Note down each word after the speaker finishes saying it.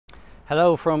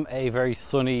Hello from a very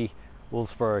sunny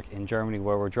Wolfsburg in Germany,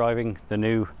 where we're driving the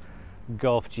new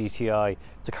Golf GTI.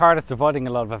 It's a car that's dividing a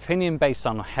lot of opinion based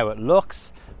on how it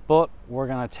looks, but we're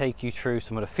going to take you through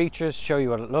some of the features, show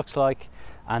you what it looks like,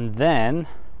 and then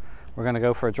we're going to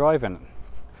go for a drive in it.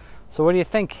 So what do you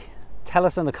think? Tell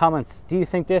us in the comments. Do you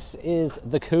think this is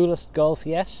the coolest Golf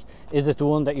yet? Is it the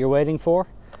one that you're waiting for?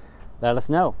 Let us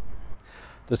know.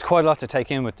 There's quite a lot to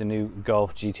take in with the new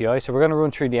Golf GTI, so we're going to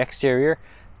run through the exterior,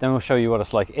 then we'll show you what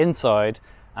it's like inside,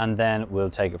 and then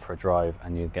we'll take it for a drive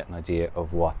and you'll get an idea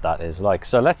of what that is like.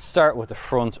 So let's start with the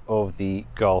front of the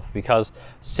Golf, because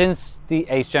since the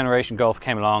 8th generation Golf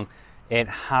came along, it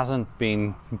hasn't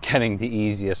been getting the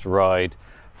easiest ride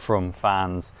from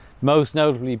fans, most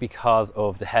notably because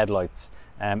of the headlights.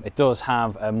 It does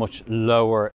have a much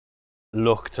lower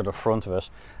look to the front of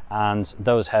it, and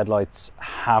those headlights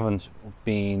haven't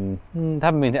been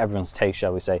to everyone's taste,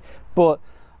 shall we say. But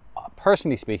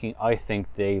personally speaking, I think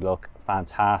they look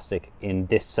fantastic in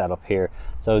this setup here.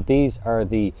 So these are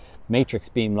the matrix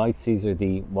beam lights. These are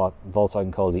the what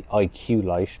Volkswagen call the IQ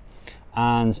light.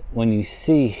 And when you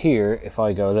see here, if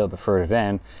I go a little bit further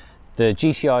down, the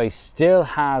GTI still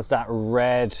has that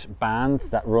red band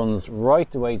that runs right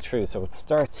the way through. So it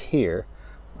starts here,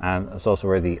 and it's also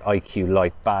where the IQ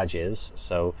light badge is.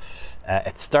 So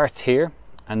it starts here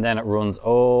and then it runs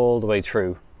all the way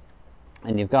through,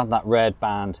 and you've got that red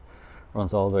band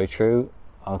runs all the way through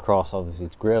across obviously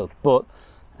the grille. But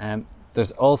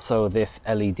there's also this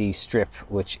LED strip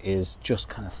which is just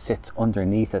kind of sits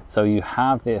underneath it, so you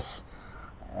have this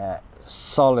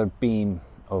solid beam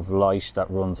of light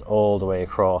that runs all the way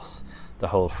across the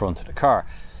whole front of the car.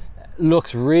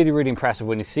 Looks really impressive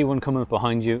when you see one coming up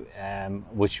behind you,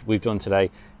 which we've done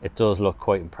today. It does look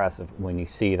quite impressive when you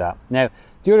see that. Now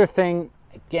the other thing,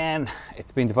 again,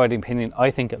 it's been divided opinion,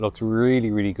 I think it looks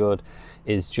really good,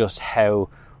 is just how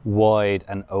wide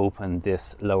and open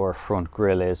this lower front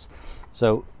grille is.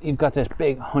 So you've got this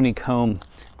big honeycomb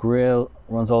grille,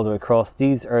 runs all the way across.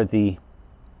 These are the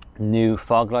new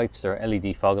fog lights. They're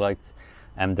LED fog lights,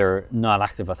 and they're not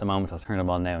active at the moment. I'll turn them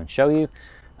on now and show you.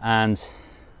 And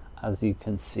as you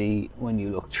can see, when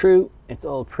you look through, it's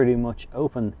all pretty much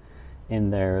open in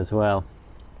there as well.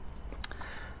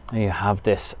 And you have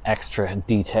this extra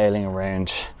detailing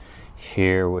around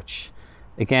here, which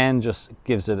again just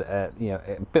gives it a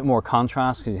bit more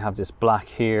contrast, because you have this black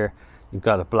here, you've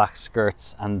got a black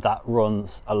skirts, and that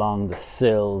runs along the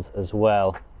sills as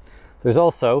well. There's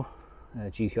also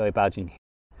GTI badging here,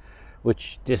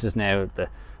 which this is now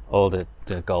all the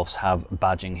Golfs have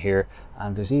badging here,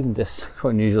 and there's even this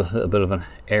quite unusual little bit of an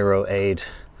aero aid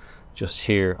just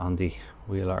here on the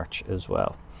wheel arch as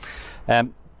well.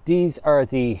 These are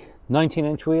the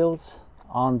 19-inch wheels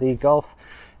on the Golf.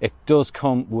 It does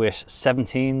come with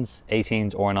 17s,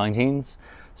 18s or 19s,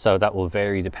 so that will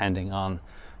vary depending on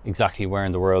exactly where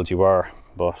in the world you are,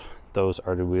 but those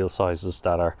are the wheel sizes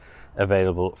that are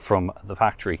available from the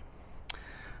factory.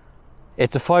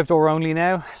 It's a 5-door only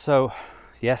now, so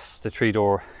yes, the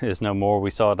 3-door is no more. We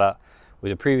saw that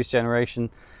with the previous generation.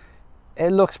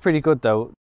 It looks pretty good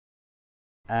though.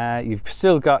 You've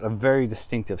still got a very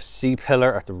distinctive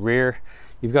C-pillar at the rear.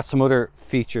 You've got some other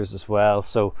features as well.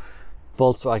 So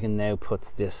Volkswagen now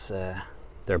puts this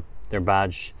their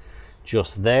badge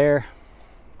just there.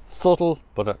 It's subtle,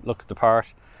 but it looks the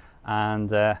part. And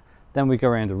then we go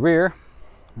around the rear.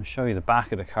 I'll show you the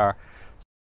back of the car.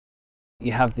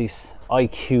 You have this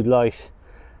IQ light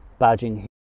badging here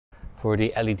for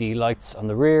the LED lights on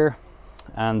the rear,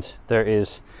 and there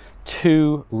is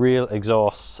 2 real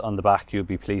exhausts on the back, you'll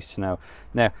be pleased to know.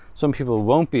 Now some people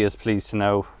won't be as pleased to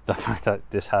know the fact that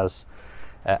this has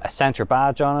a center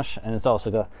badge on it, and it's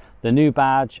also got the new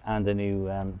badge and the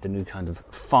new kind of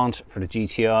font for the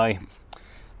GTI.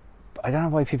 I don't know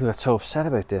why people get so upset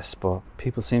about this, but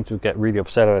people seem to get really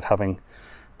upset about having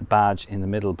the badge in the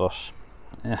middle, but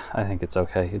yeah, I think it's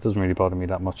okay. It doesn't really bother me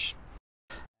that much.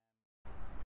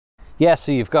 Yeah,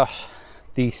 so you've got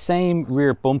the same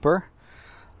rear bumper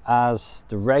as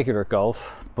the regular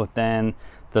Golf, but then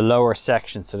the lower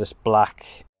section, so this black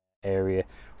area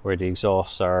where the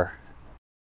exhausts are,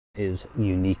 is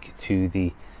unique to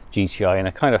the GTI,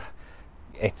 and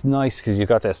it's nice because you've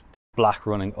got this black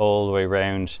running all the way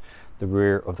around the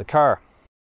rear of the car.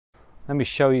 Let me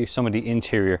show you some of the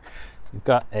interior. You've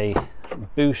got a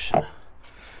boot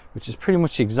which is pretty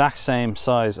much the exact same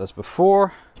size as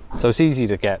before, so it's easy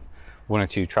to get 1 or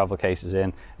 2 travel cases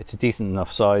in. It's a decent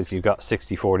enough size. You've got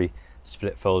 60/40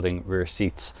 split folding rear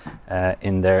seats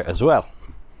in there as well.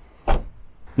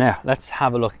 Now let's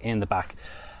have a look in the back.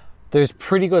 There's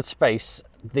pretty good space.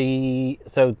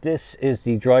 So this is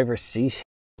the driver's seat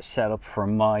set up for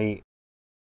my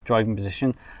driving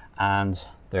position, and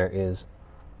there is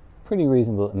pretty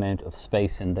reasonable amount of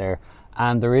space in there,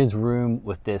 and there is room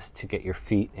with this to get your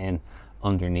feet in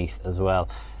underneath as well.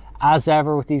 As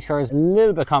ever with these cars, a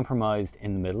little bit compromised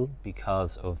in the middle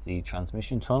because of the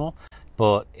transmission tunnel,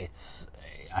 but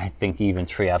I think even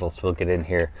 3 adults will get in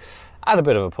here at a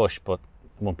bit of a push, but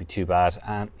it won't be too bad.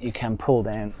 And you can pull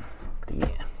down the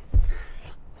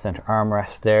center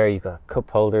armrest there. You've got cup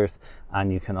holders,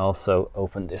 and you can also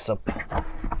open this up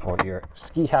for your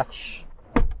ski hatch.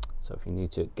 So if you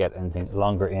need to get anything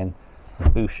longer in the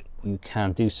boot, you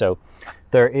can do so.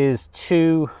 There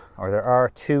are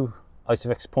two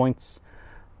Isofix points.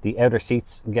 The outer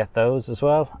seats get those as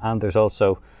well, and there's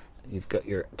also, you've got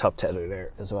your top tether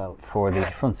there as well for the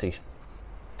front seat.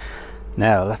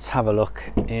 Now let's have a look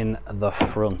in the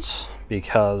front,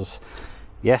 because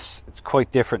yes, it's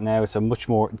quite different now. It's a much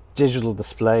more digital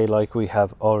display like we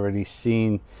have already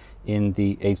seen in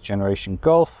the 8th generation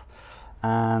Golf.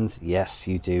 And yes,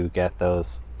 you do get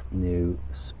those new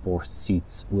sport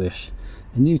seats with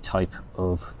a new type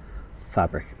of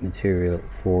fabric material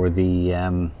for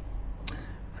the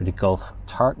Golf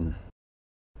tartan.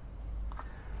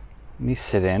 Let me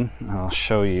sit in and I'll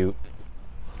show you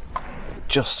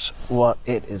just what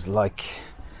it is like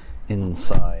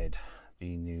inside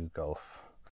the new Golf.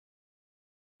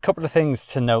 A couple of things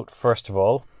to note. First of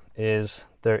all, is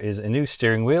there is a new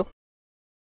steering wheel,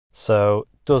 so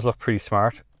it does look pretty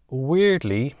smart.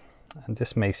 Weirdly, and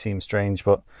this may seem strange,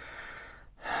 but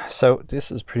so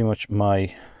this is pretty much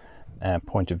my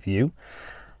point of view.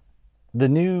 The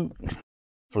new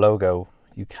logo,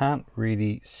 you can't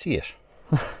really see it.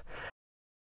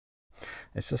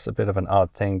 It's just a bit of an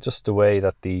odd thing, just the way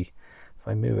that if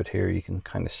I move it here, you can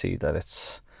kind of see that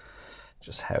it's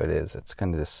just how it is. It's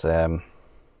kind of this, there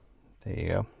you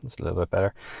go, it's a little bit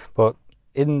better. But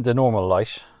in the normal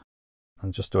light,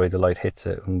 and just the way the light hits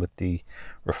it, and with the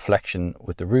reflection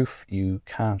with the roof, you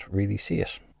can't really see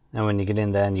it. And when you get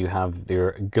in, then you have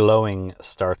your glowing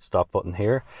start-stop button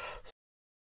here.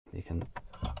 You can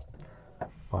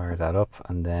fire that up,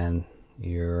 and then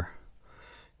you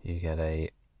get a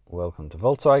welcome to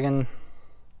Volkswagen,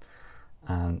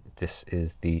 and this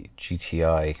is the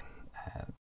GTI.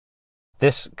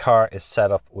 This car is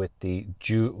set up with the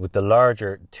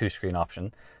larger 2-screen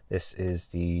option. This is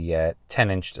the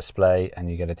 10-inch display,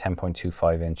 and you get a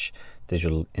 10.25-inch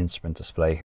digital instrument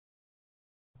display.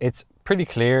 It's pretty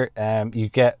clear. You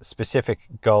get specific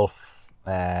Golf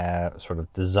sort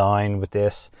of design with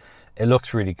this. It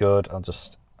looks really good. I'll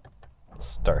just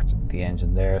start the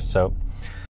engine there. So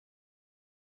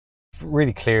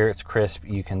really clear, it's crisp.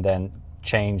 You can then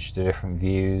change the different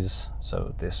views.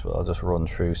 So this will, I'll just run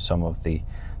through some of the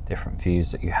different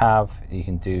views that you have. You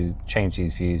can change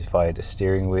these views via the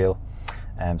steering wheel.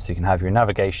 So you can have your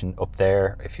navigation up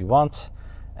there if you want.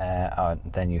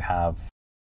 Then you have,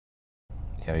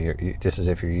 this is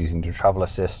if you're using the travel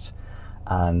assist,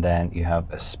 and then you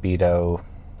have a speedo,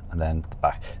 and then the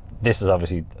back. This is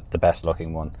obviously the best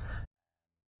looking one,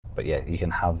 but yeah, you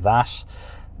can have that.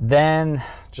 Then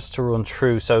just to run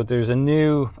through, so there's a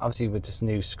new, obviously with this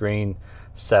new screen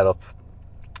setup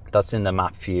that's in the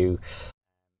map view,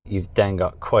 you've then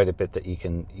got quite a bit that you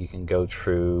can go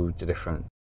through the different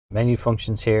menu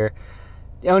functions here.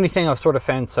 The only thing I've sort of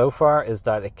found so far is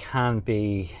that it can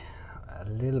be a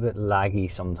little bit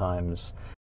laggy sometimes.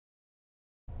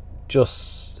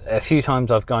 Just a few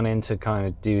times I've gone in to kind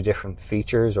of do different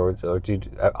features or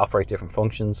operate different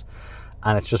functions,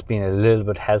 and it's just been a little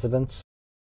bit hesitant.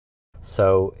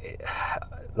 So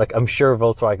like, I'm sure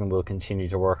Volkswagen will continue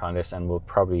to work on this and will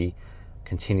probably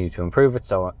continue to improve it,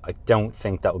 so I don't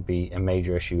think that would be a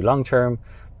major issue long term.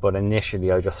 But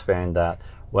initially I just found that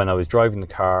when I was driving the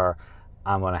car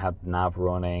and when I had nav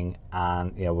running,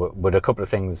 and with a couple of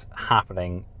things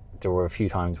happening, there were a few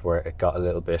times where it got a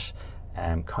little bit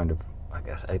kind of, I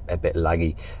guess, a bit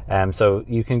laggy. So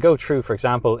you can go through, for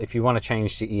example, if you want to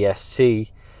change the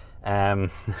ESC,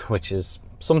 which is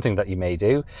something that you may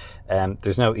do.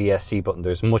 There's no ESC button.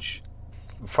 There's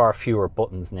far fewer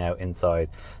buttons now inside.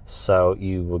 So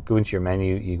you will go into your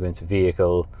menu, you go into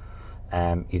vehicle,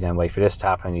 you then wait for this to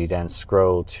happen, you then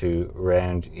scroll to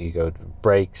round, you go to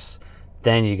brakes,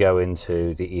 then you go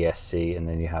into the ESC, and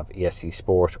then you have ESC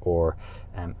Sport or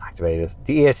activated.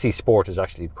 The ESC Sport is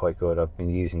actually quite good. I've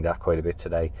been using that quite a bit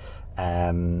today.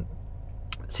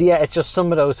 So yeah, it's just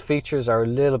some of those features are a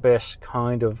little bit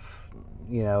kind of,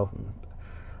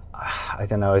 I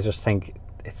don't know, I just think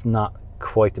it's not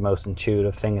quite the most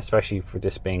intuitive thing, especially for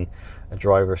this being a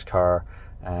driver's car.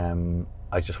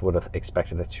 I just would have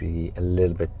expected it to be a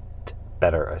little bit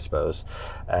better, I suppose.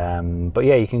 But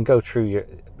yeah, you can go through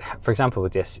for example,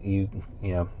 with this,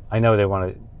 I know they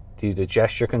want to do the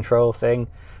gesture control thing,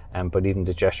 but even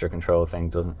the gesture control thing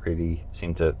doesn't really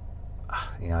seem to,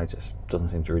 you know, it just doesn't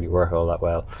seem to really work all that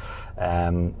well.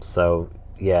 So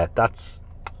yeah, that's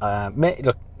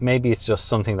look, maybe it's just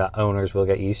something that owners will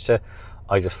get used to.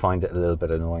 I just find it a little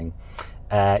bit annoying.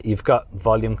 You've got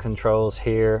volume controls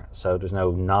here, so there's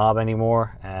no knob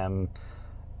anymore.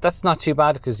 That's not too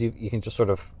bad, because you can just sort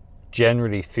of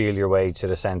generally feel your way to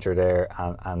the center there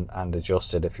and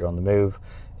adjust it if you're on the move.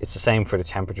 It's the same for the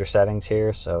temperature settings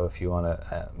here, so if you want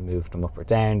to move them up or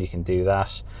down, you can do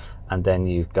that. And then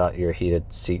you've got your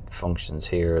heated seat functions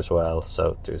here as well,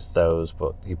 so there's those,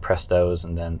 but you press those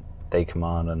and then they come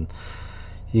on, and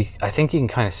I think you can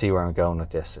kind of see where I'm going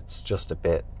with this. It's just a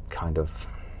bit kind of,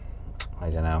 I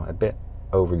don't know, a bit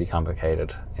overly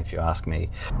complicated if you ask me.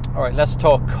 All right, let's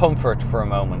talk comfort for a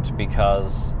moment,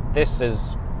 because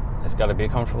it's got to be a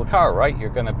comfortable car, right?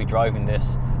 You're going to be driving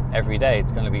this every day.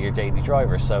 It's going to be your daily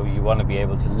driver, so you want to be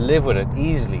able to live with it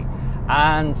easily.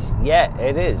 And yeah,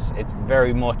 it is. It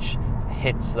very much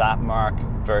hits that mark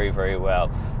very, very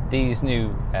well. These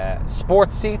new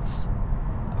sports seats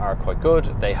are quite good.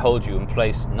 They hold you in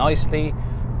place nicely.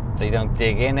 They don't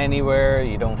dig in anywhere.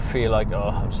 You don't feel like, oh,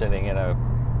 I'm sitting in a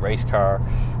race car.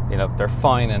 You know, they're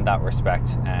fine in that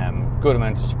respect. Good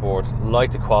amount of support.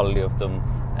 Like the quality of them.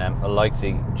 I like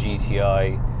the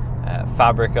GTI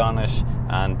fabric on it,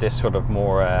 and this sort of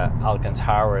more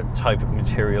Alcantara type of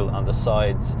material on the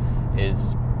sides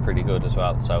is pretty good as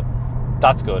well, so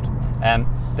that's good.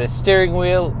 The steering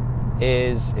wheel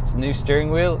it's a new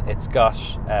steering wheel. It's got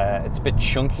it's a bit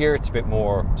chunkier, it's a bit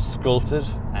more sculpted.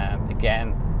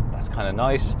 Again, that's kind of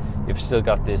nice. You've still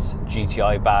got this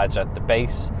GTI badge at the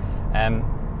base.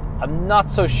 I'm not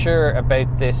so sure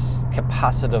about this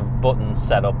capacitive button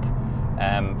setup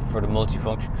for the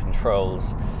multifunction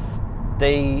controls.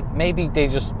 Maybe they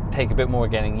just take a bit more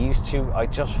getting used to. I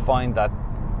just find that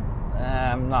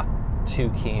I'm not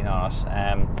too keen on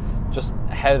it. Just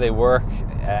how they work,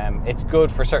 it's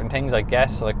good for certain things, I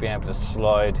guess, like being able to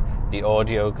slide the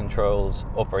audio controls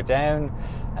up or down,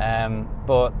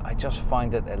 but I just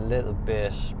find it a little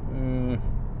bit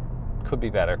could be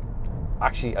better.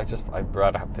 Actually, I'd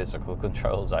rather have physical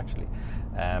controls, actually.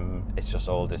 It's just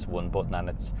all this one button,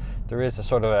 and there is a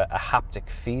sort of a haptic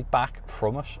feedback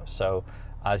from it, so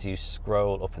as you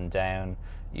scroll up and down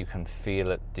you can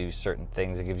feel it do certain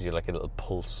things. It gives you like a little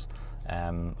pulse,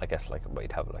 I guess like what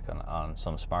you'd have like on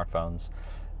some smartphones,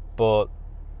 but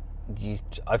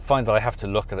I find that I have to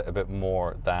look at it a bit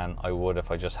more than I would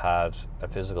if I just had a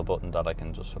physical button that I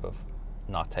can just sort of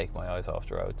not take my eyes off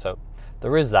the road. So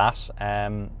there is that.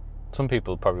 Some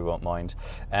people probably won't mind.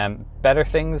 Better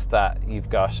things that you've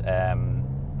got an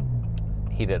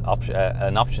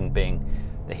option being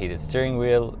the heated steering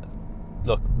wheel.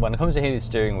 Look, when it comes to heated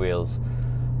steering wheels,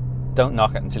 don't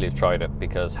knock it until you've tried it,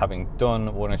 because having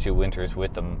done 1 or 2 winters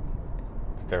with them,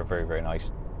 they're very, very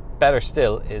nice. Better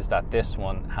still is that this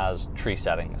one has 3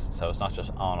 settings, so it's not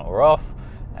just on or off.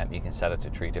 You can set it to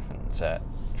 3 different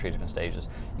stages.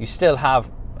 You still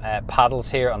have paddles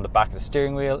here on the back of the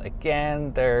steering wheel.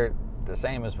 Again, they're the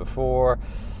same as before.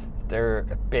 They're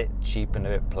a bit cheap and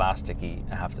a bit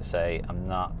plasticky, I have to say. I'm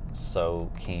not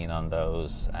so keen on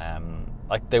those.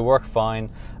 Like, they work fine,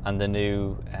 and the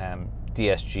new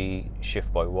DSG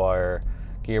shift-by-wire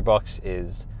gearbox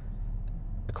is,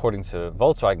 according to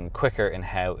Volkswagen, quicker in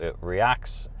how it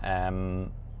reacts. I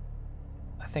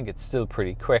think it's still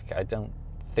pretty quick. I don't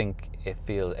think it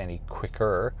feels any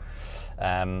quicker,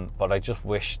 but I just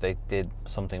wish they did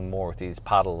something more with these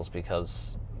paddles,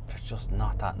 because they're just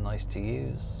not that nice to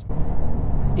use.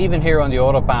 Even here on the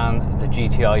Autobahn, the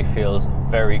GTI feels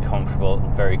very comfortable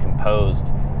and very composed.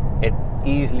 It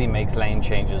easily makes lane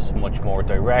changes much more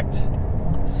direct.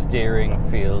 The steering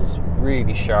feels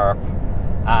really sharp,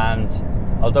 and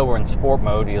although we're in sport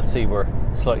mode, you'll see we're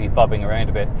slightly bobbing around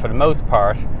a bit. For the most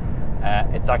part,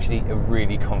 it's actually a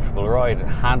really comfortable ride. It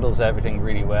handles everything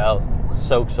really well,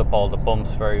 soaks up all the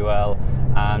bumps very well,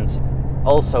 and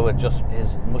also it just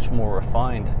is much more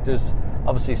refined. There's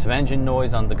obviously some engine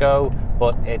noise on the go,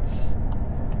 but there's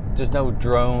no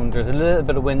drone. There's a little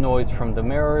bit of wind noise from the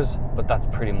mirrors, but that's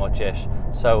pretty much it.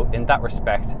 So in that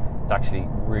respect, it's actually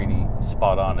really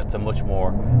spot on. It's a much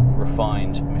more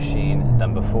refined machine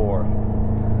than before.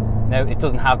 Now, it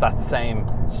doesn't have that same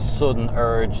sudden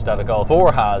urge that a Golf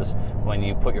 4 has when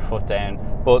you put your foot down,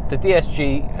 but the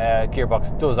DSG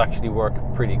gearbox does actually work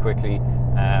pretty quickly,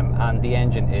 and the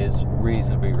engine is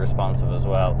reasonably responsive as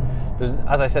well.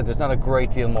 As I said, there's not a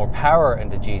great deal more power in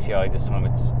the GTI this time.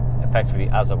 It's a effectively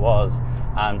as it was,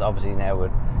 and obviously now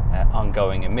with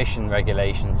ongoing emission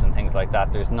regulations and things like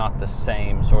that, there's not the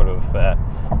same sort of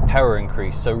power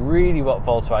increase. So really what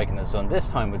Volkswagen has done this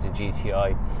time with the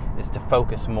GTI is to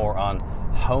focus more on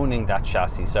honing that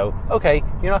chassis. So okay,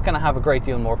 you're not going to have a great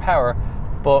deal more power,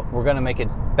 but we're going to make it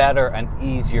better and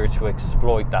easier to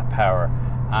exploit that power.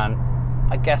 And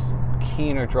I guess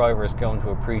keener drivers going to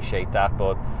appreciate that,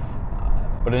 but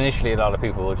initially a lot of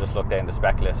people will just look down the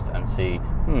spec list and see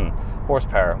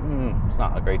horsepower, it's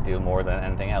not a great deal more than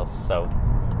anything else. So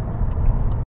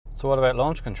what about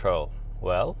launch control?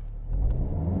 Well,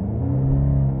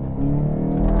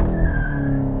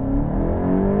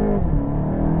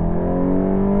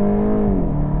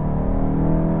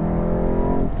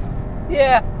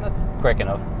 yeah, that's quick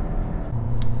enough.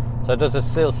 So does it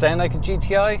still sound like a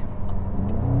GTI?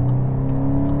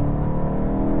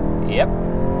 Yep.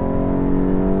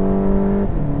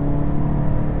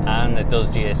 And it does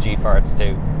GSG farts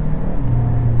too.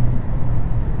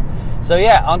 So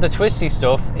yeah, on the twisty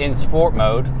stuff in sport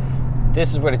mode,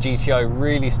 this is where the GTI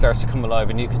really starts to come alive,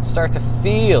 and you can start to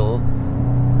feel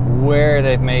where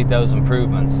they've made those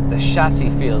improvements. The chassis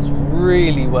feels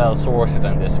really well sorted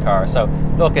in this car. So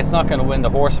look, it's not going to win the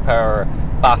horsepower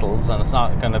battles, and it's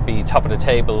not going to be top of the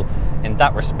table in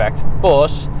that respect,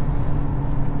 but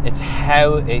it's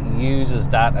how it uses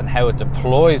that and how it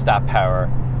deploys that power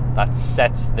that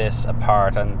sets this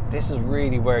apart. And this is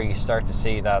really where you start to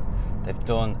see that they've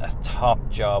done a top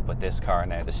job with this car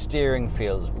now. The steering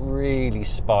feels really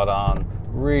spot on,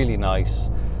 really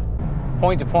nice.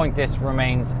 Point to point, this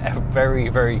remains a very,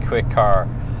 very quick car.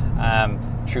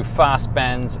 Through fast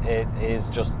bends, it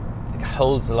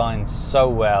holds the line so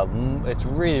well. It's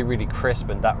really, really crisp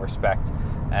in that respect.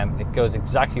 It goes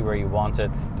exactly where you want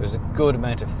it. There's a good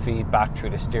amount of feedback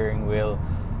through the steering wheel.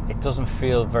 It doesn't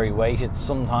feel very weighted.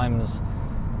 Sometimes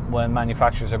when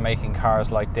manufacturers are making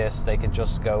cars like this, they can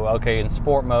just go, okay, in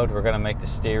sport mode, we're going to make the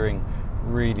steering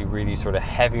really, really sort of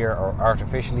heavier or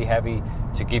artificially heavy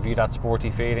to give you that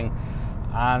sporty feeling.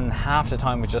 And half the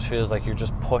time it just feels like you're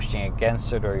just pushing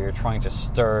against it, or you're trying to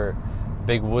stir a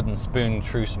big wooden spoon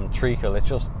through some treacle. It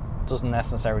just doesn't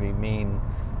necessarily mean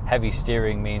heavy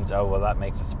steering means, oh well, that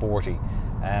makes it sporty.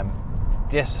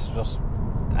 This is just,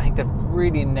 I think they've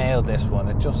really nailed this one.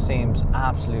 It just seems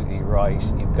absolutely right.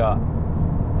 You've got,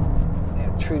 you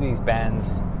know, through these bends,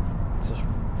 it's just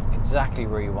exactly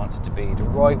where you want it to be. The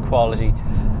ride quality.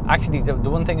 Actually, the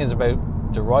one thing is about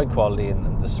the ride quality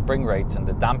and the spring rates and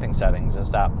the damping settings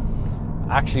is that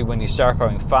actually when you start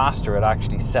going faster, it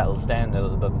actually settles down a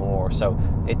little bit more. So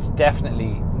it's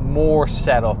definitely more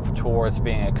set up towards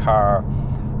being a car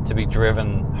to be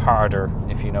driven harder,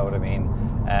 if you know what I mean.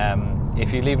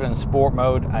 If you leave it in sport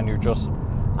mode and you're just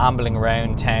ambling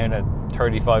around town at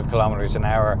 35 kilometers an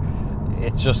hour,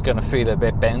 it's just going to feel a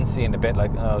bit bouncy and a bit like,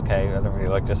 oh, okay, I don't really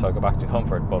like this, I'll go back to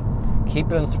comfort. But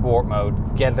keep it in sport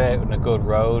mode, get it out on a good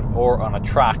road or on a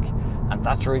track, and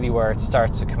that's really where it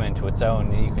starts to come into its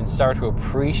own. You can start to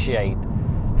appreciate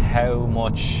how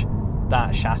much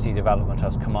that chassis development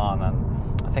has come on,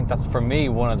 and I think that's, for me,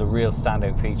 one of the real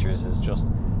standout features is just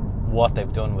what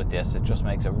they've done with this. It just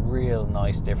makes a real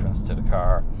nice difference to the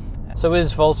car. So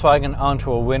is Volkswagen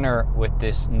onto a winner with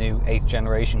this new 8th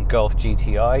generation Golf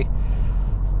GTI?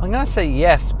 I'm going to say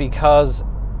yes, because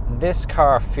this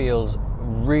car feels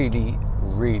really,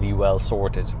 really well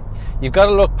sorted. You've got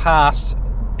to look past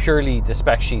purely the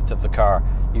spec sheets of the car.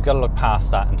 You've got to look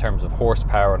past that in terms of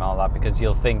horsepower and all that, because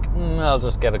you'll think, I'll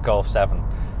just get a Golf 7.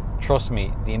 Trust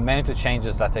me, the amount of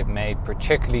changes that they've made,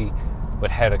 particularly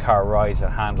with how the car rides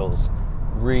and handles,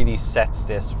 really sets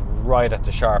this right at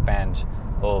the sharp end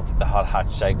of the hot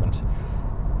hatch segment.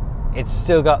 It's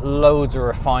still got loads of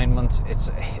refinement.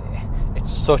 It's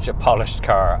such a polished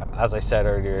car. As I said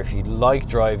earlier, if you like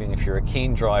driving, if you're a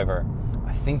keen driver,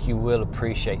 I think you will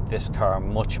appreciate this car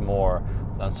much more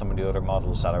than some of the other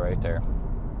models that are out there.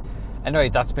 Anyway,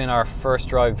 that's been our first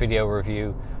drive video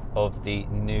review of the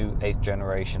new 8th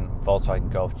generation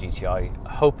Volkswagen Golf GTI.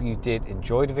 I hope you did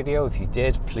enjoy the video. If you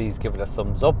did, please give it a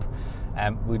thumbs up.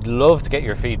 We'd love to get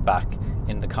your feedback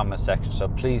in the comment section, so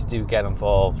please do get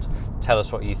involved. Tell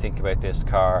us what you think about this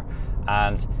car,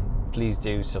 and please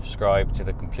do subscribe to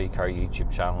the Complete Car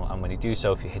YouTube channel. And when you do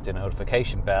so, if you hit the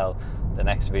notification bell, the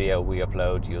next video we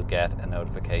upload, you'll get a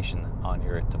notification on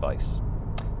your device.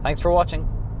 Thanks for watching.